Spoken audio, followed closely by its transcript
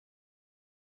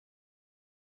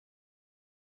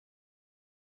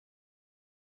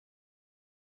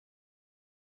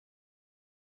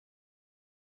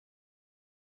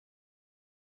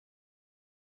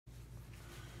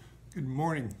Good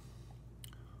morning.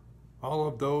 All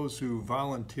of those who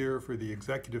volunteer for the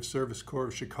Executive Service Corps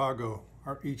of Chicago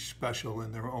are each special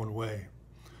in their own way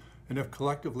and have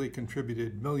collectively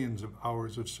contributed millions of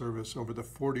hours of service over the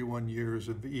 41 years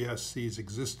of ESC's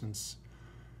existence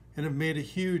and have made a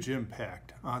huge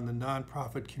impact on the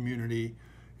nonprofit community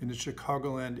in the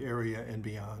Chicagoland area and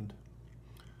beyond.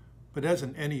 But as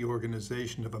in any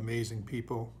organization of amazing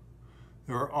people,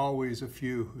 there are always a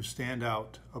few who stand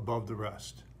out above the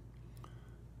rest.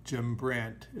 Jim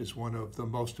Brandt is one of the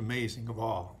most amazing of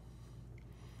all.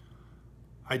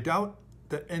 I doubt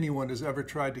that anyone has ever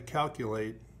tried to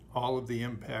calculate all of the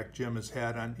impact Jim has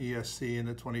had on ESC in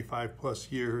the 25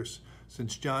 plus years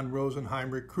since John Rosenheim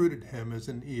recruited him as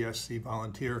an ESC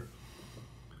volunteer.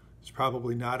 It's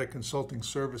probably not a consulting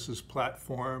services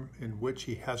platform in which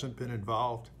he hasn't been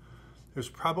involved. There's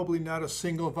probably not a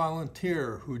single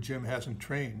volunteer who Jim hasn't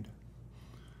trained.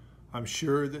 I'm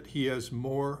sure that he has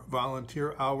more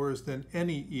volunteer hours than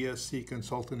any ESC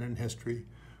consultant in history,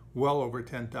 well over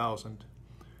 10,000.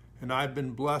 And I've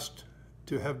been blessed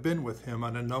to have been with him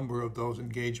on a number of those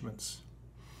engagements.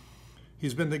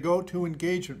 He's been the go-to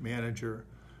engagement manager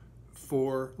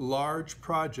for large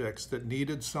projects that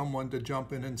needed someone to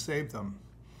jump in and save them,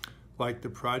 like the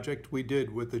project we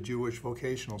did with the Jewish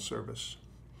Vocational Service.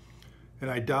 And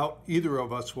I doubt either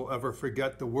of us will ever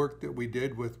forget the work that we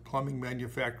did with Plumbing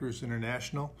Manufacturers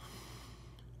International,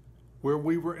 where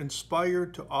we were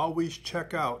inspired to always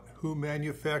check out who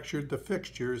manufactured the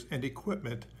fixtures and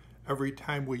equipment every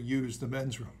time we used the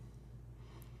men's room.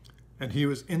 And he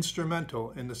was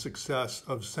instrumental in the success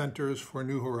of Centers for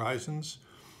New Horizons,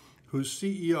 whose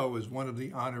CEO is one of the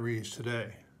honorees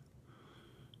today.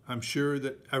 I'm sure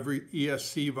that every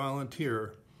ESC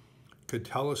volunteer could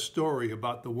tell a story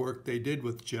about the work they did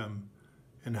with Jim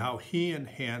and how he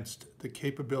enhanced the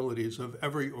capabilities of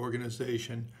every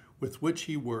organization with which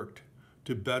he worked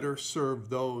to better serve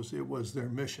those it was their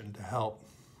mission to help.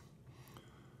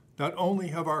 Not only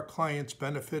have our clients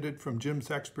benefited from Jim's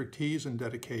expertise and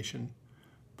dedication,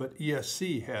 but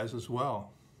ESC has as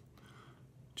well.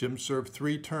 Jim served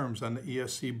 3 terms on the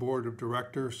ESC Board of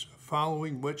Directors,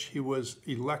 following which he was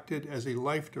elected as a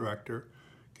life director,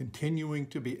 continuing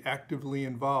to be actively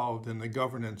involved in the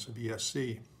governance of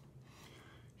ESC.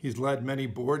 He's led many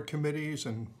board committees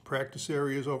and practice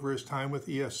areas over his time with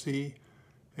ESC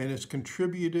and has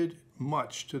contributed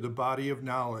much to the body of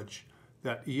knowledge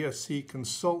that ESC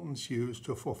consultants use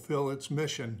to fulfill its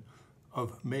mission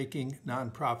of making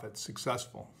nonprofits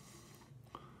successful.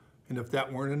 And if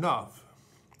that weren't enough,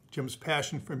 Jim's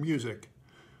passion for music,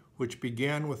 which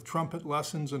began with trumpet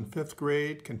lessons in 5th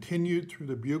grade, continued through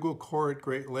the Bugle Corps at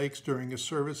Great Lakes during his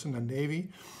service in the Navy,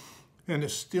 and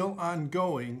is still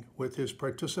ongoing with his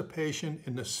participation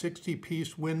in the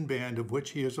 60-piece wind band of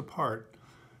which he is a part,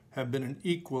 have been an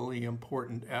equally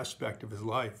important aspect of his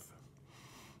life.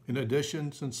 In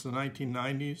addition, since the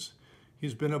 1990s,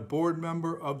 he's been a board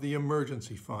member of the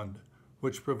Emergency Fund,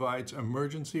 which provides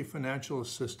emergency financial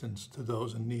assistance to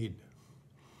those in need.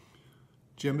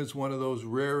 Jim is one of those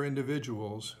rare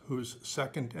individuals whose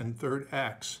second and third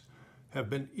acts have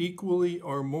been equally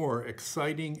or more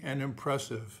exciting and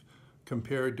impressive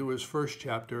compared to his first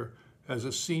chapter as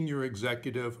a senior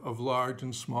executive of large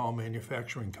and small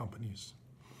manufacturing companies.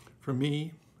 For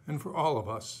me, and for all of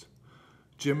us,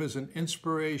 Jim is an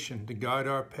inspiration to guide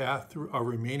our path through our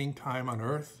remaining time on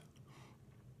Earth.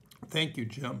 Thank you,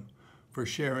 Jim, for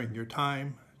sharing your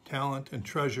time, talent, and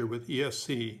treasure with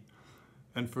ESC,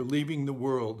 and for leaving the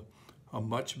world a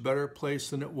much better place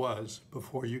than it was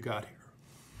before you got here.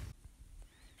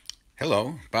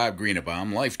 Hello, Bob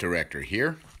Greenebaum, Life Director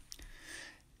here.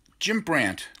 Jim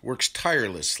Brandt works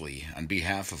tirelessly on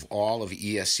behalf of all of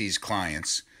ESC's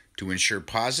clients to ensure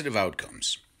positive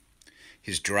outcomes.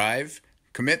 His drive,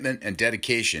 commitment, and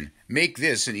dedication make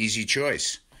this an easy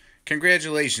choice.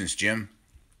 Congratulations, Jim.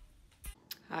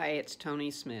 Hi, it's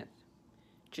Tony Smith.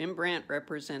 Jim Brandt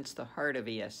represents the heart of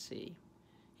ESC.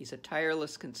 He's a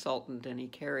tireless consultant and he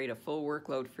carried a full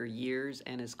workload for years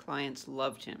and his clients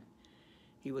loved him.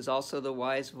 He was also the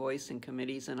wise voice in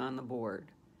committees and on the board.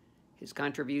 His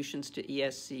contributions to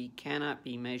ESC cannot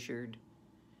be measured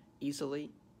easily.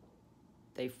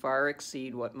 They far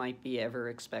exceed what might be ever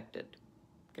expected.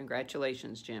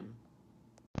 Congratulations, Jim.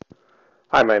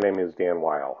 Hi, my name is Dan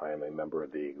Weil. I am a member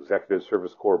of the Executive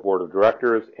Service Corps Board of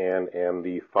Directors and am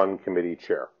the Fund Committee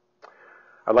Chair.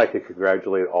 I'd like to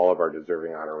congratulate all of our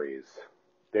deserving honorees.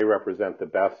 They represent the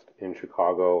best in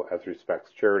Chicago as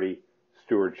respects charity,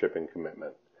 stewardship, and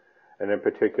commitment. And in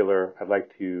particular, I'd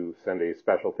like to send a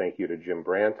special thank you to Jim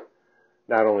Brandt,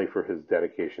 not only for his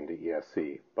dedication to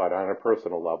ESC, but on a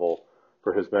personal level,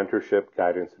 for his mentorship,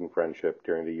 guidance, and friendship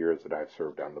during the years that I've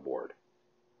served on the board.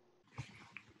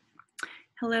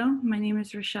 Hello, my name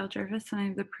is Rochelle Jervis, and I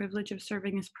have the privilege of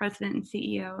serving as President and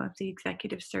CEO of the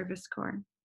Executive Service Corps.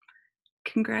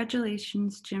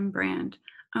 Congratulations, Jim Brandt,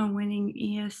 on winning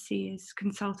ESC's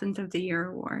Consultant of the Year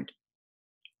award.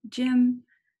 Jim,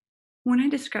 when I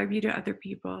describe you to other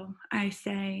people, I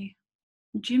say,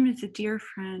 Jim is a dear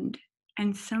friend,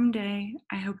 and someday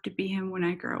I hope to be him when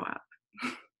I grow up.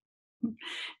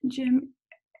 Jim,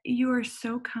 you are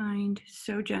so kind,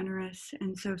 so generous,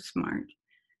 and so smart.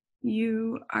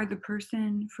 You are the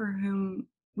person for whom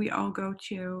we all go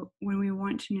to when we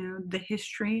want to know the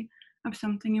history of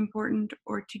something important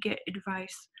or to get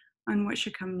advice on what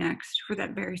should come next for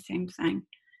that very same thing.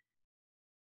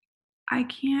 I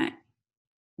can't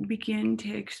begin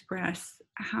to express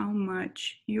how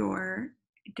much your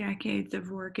decades of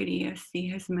work at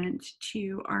ESC has meant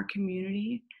to our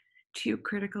community, to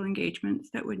critical engagements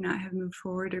that would not have moved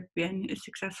forward or been as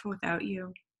successful without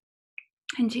you,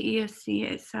 and to ESC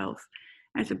itself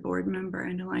as a board member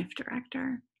and a life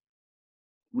director.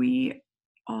 We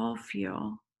all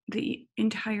feel, the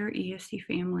entire ESC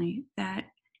family, that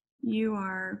you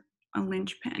are a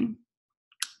linchpin.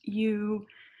 You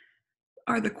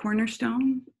are the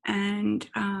cornerstone, and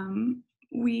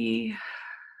we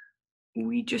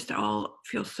just all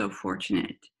feel so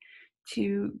fortunate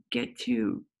to get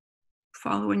to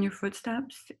follow in your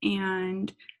footsteps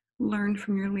and learn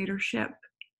from your leadership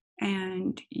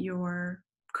and your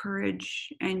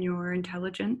courage and your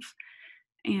intelligence,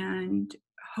 and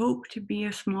hope to be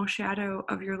a small shadow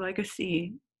of your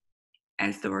legacy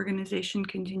as the organization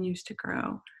continues to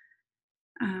grow.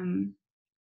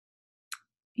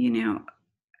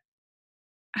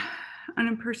 On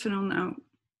a personal note,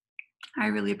 I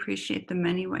really appreciate the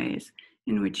many ways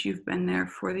in which you've been there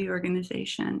for the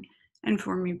organization and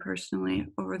for me personally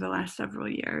over the last several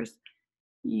years.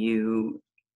 You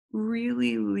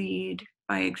really lead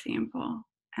by example.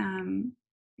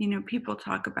 People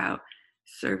talk about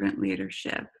servant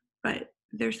leadership, but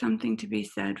there's something to be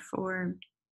said for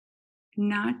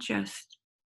not just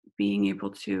being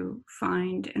able to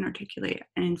find and articulate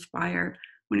and inspire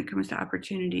when it comes to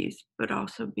opportunities, but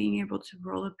also being able to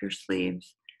roll up your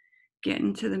sleeves, get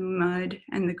into the mud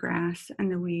and the grass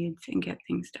and the weeds and get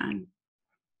things done.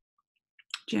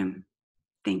 Jim,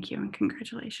 thank you and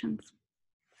congratulations.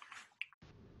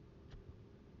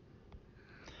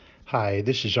 Hi,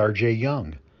 this is RJ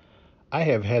Young. I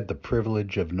have had the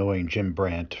privilege of knowing Jim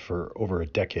Brandt for over a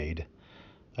decade.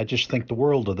 I just think the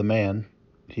world of the man.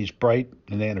 He's bright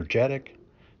and energetic,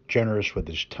 generous with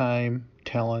his time,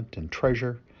 talent, and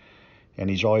treasure, and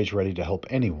he's always ready to help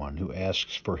anyone who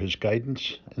asks for his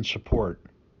guidance and support.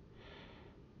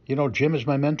 Jim is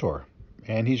my mentor,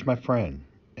 and he's my friend,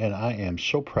 and I am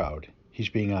so proud he's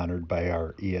being honored by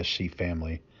our ESC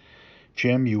family.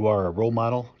 Jim, you are a role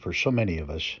model for so many of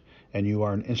us, and you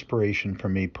are an inspiration for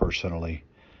me personally.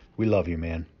 We love you,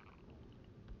 man.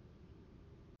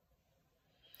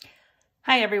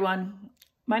 Hi, everyone.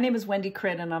 My name is Wendy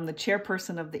Critt, and I'm the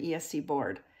chairperson of the ESC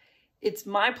board. It's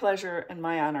my pleasure and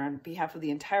my honor on behalf of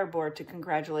the entire board to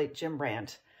congratulate Jim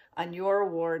Brandt on your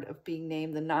award of being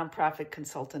named the Nonprofit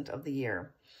Consultant of the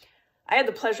Year. I had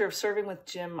the pleasure of serving with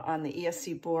Jim on the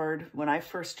ESC board when I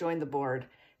first joined the board,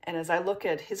 and as I look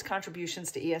at his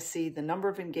contributions to ESC, the number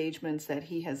of engagements that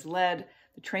he has led,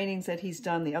 the trainings that he's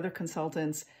done, the other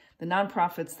consultants, the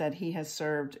nonprofits that he has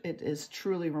served, it is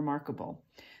truly remarkable.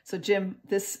 So Jim,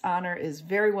 this honor is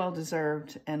very well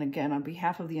deserved. And again, on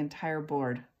behalf of the entire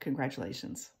board,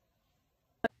 congratulations.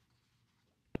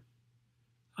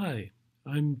 Hi,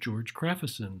 I'm George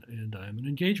Crafison, and I'm an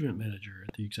engagement manager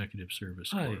at the Executive Service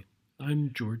Corps. Hi,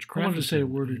 I'm George Crafison. I wanted to say a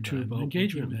word or two about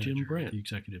engagement with Jim Brandt, the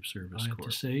Executive Service Corps. I have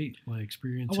to say, my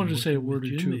experience. I wanted to say a word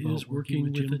or two about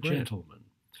working with a gentleman.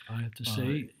 I have to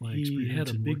say, he had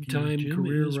a big-time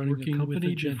career running a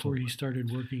company before he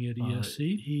started working at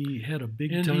ESC. He had a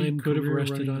big-time career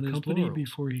running a company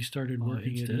before he started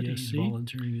working at ESC.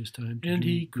 Volunteering his time to and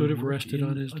he could have rested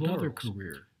on his another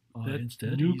career.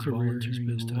 That new career has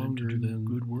been longer than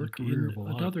good work in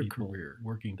another career.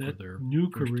 Working for their new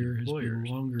career has been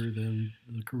longer than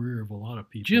the career of a lot of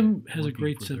people. Jim has a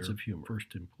great sense of humor.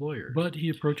 First employer, but he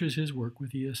approaches his work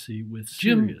with ESC with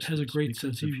seriousness. Jim has a great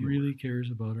sense of humor. He really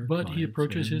cares about our clients. But he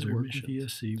approaches his work with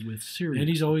ESC with seriousness. And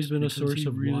he's always been a source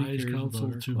of wise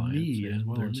counsel to me as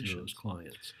well as those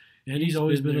clients. And he's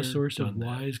always been a source of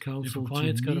wise counsel. If a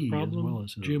client's got a problem,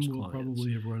 Jim will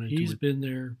probably have run into it. He's been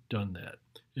there, done that.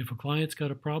 If a client's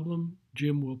got a problem,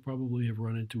 Jim will probably have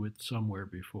run into it somewhere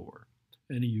before,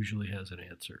 and he usually has an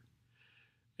answer.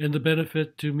 And the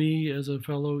benefit to me as a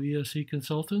fellow ESC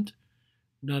consultant?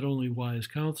 not only wise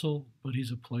counsel, but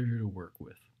he's a pleasure to work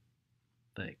with.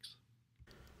 Thanks.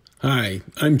 Hi,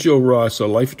 I'm Joe Ross, a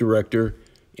life director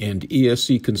and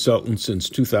ESC consultant since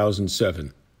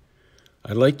 2007.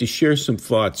 I'd like to share some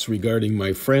thoughts regarding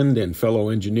my friend and fellow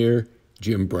engineer,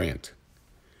 Jim Brandt.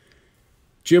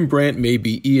 Jim Brandt may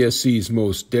be ESC's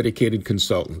most dedicated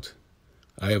consultant.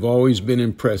 I have always been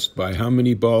impressed by how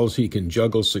many balls he can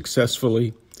juggle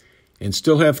successfully and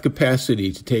still have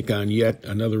capacity to take on yet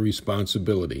another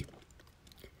responsibility.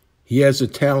 He has a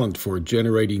talent for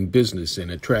generating business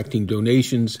and attracting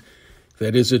donations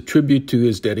that is a tribute to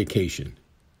his dedication.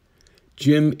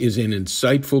 Jim is an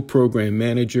insightful program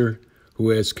manager who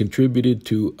has contributed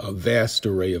to a vast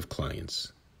array of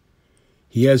clients.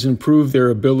 He has improved their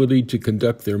ability to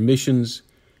conduct their missions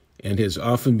and has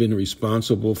often been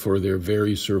responsible for their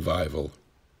very survival.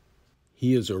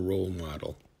 He is a role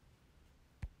model.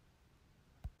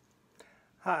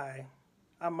 Hi,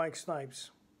 I'm Mike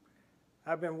Snipes.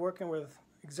 I've been working with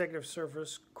Executive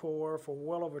Service Corps for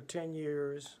well over 10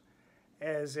 years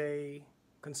as a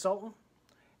consultant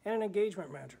and an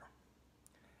engagement manager.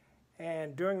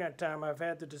 And during that time, I've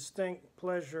had the distinct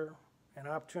pleasure and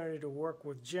opportunity to work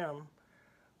with Jim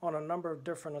on a number of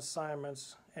different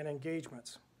assignments and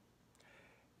engagements.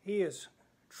 He is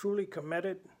truly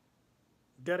committed,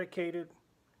 dedicated,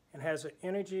 and has an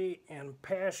energy and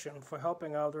passion for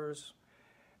helping others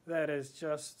that is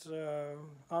just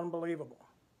unbelievable.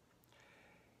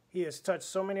 He has touched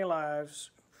so many lives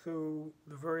through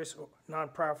the various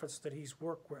nonprofits that he's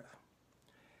worked with.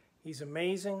 He's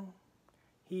amazing.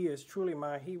 He is truly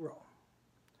my hero.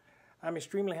 I'm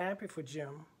extremely happy for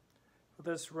Jim for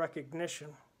this recognition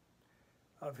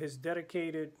of his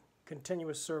dedicated,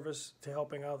 continuous service to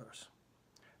helping others.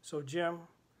 So Jim,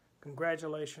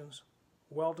 congratulations,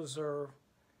 well deserved.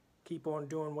 Keep on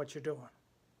doing what you're doing.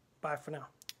 Bye for now.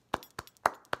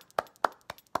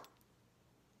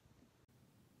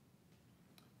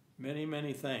 Many,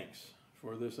 many thanks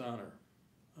for this honor.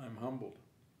 I'm humbled.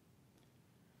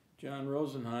 John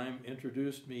Rosenheim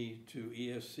introduced me to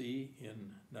ESC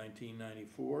in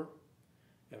 1994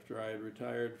 after I had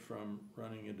retired from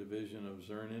running a division of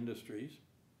Zurn Industries.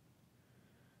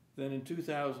 Then in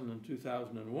 2000 and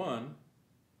 2001,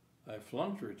 I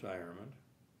flunked retirement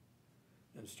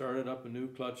and started up a new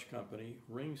clutch company,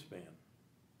 Ringspan.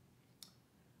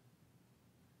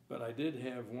 But I did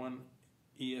have one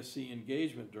ESC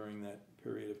engagement during that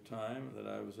period of time that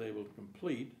I was able to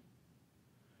complete.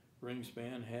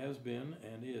 Ringspan has been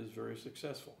and is very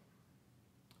successful.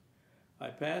 I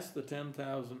passed the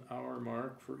 10,000 hour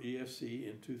mark for ESC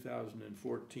in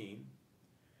 2014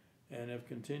 and have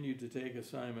continued to take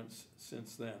assignments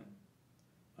since then.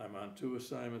 I'm on 2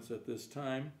 assignments at this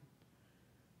time.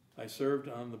 I served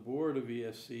on the board of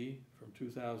ESC from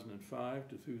 2005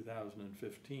 to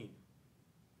 2015.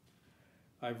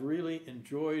 I've really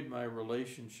enjoyed my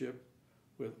relationship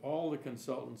with all the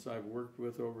consultants I've worked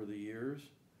with over the years,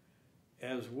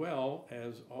 as well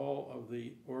as all of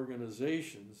the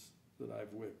organizations that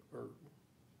I've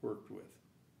worked with.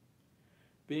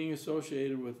 Being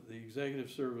associated with the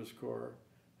Executive Service Corps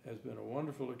has been a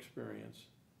wonderful experience,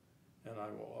 and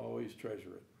I will always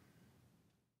treasure it.